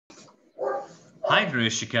Hi,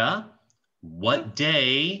 Hrishikha. What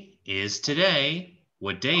day is today?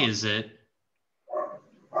 What day is it?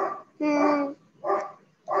 Well,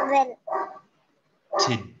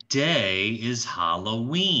 Today is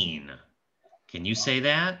Halloween. Can you say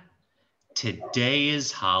that? Today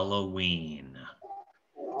is Halloween.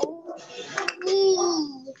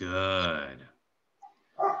 Good.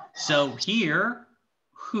 So here,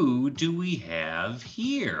 who do we have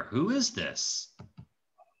here? Who is this?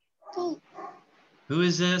 Who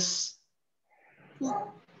is this?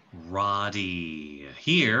 Roddy.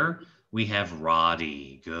 Here we have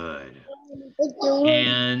Roddy. Good.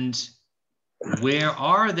 And where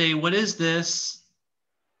are they? What is this?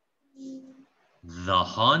 The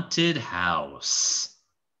haunted house.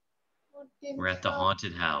 We're at the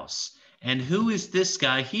haunted house. And who is this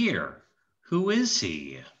guy here? Who is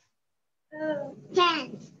he?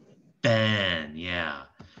 Ben. Ben, yeah.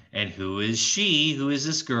 And who is she? Who is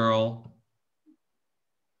this girl?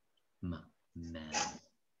 Mel.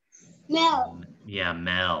 Mel. Yeah,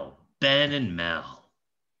 Mel. Ben and Mel.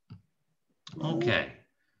 Okay.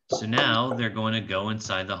 So now they're going to go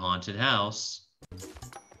inside the haunted house.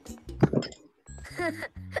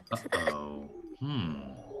 Uh-oh.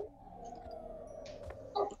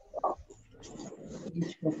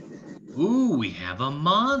 Ooh, we have a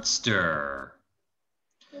monster.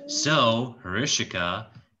 So, Hrishikha,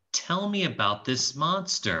 tell me about this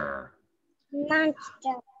monster.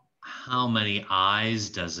 Monster. How many eyes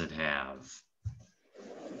does it have?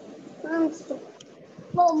 Monster.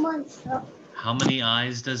 Oh, monster. How many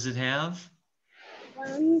eyes does it have?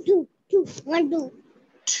 1, 2, 2. 1, 2.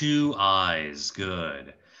 2 eyes.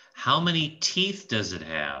 Good. How many teeth does it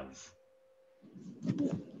have?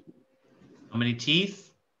 How many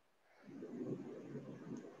teeth?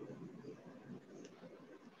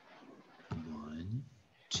 1,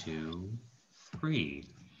 2, 3.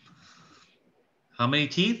 How many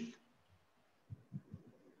teeth?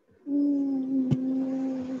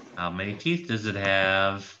 How many teeth does it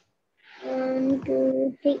have? 1,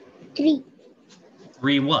 2, 3. 3.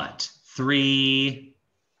 3 what? 3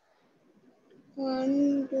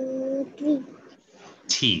 1, 2, 3.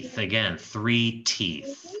 teeth. Again, 3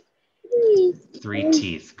 teeth. 3. 3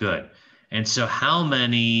 teeth. Good. And so how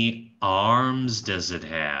many arms does it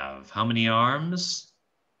have? How many arms?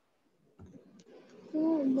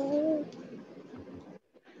 Oh, my.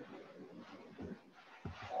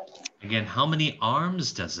 Again, how many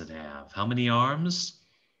arms does it have? How many arms?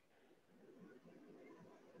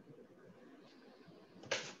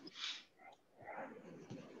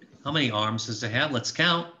 How many arms does it have? Let's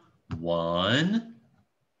count. 1.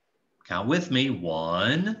 Count with me.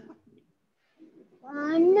 1.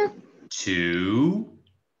 1, 2.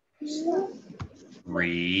 2,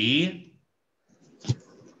 3.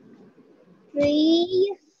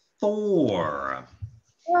 3, 4.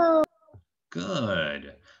 4.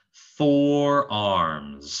 Good. 4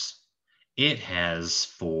 arms. It has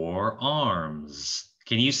 4 arms.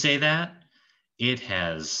 Can you say that? It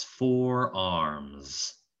has 4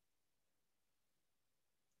 arms.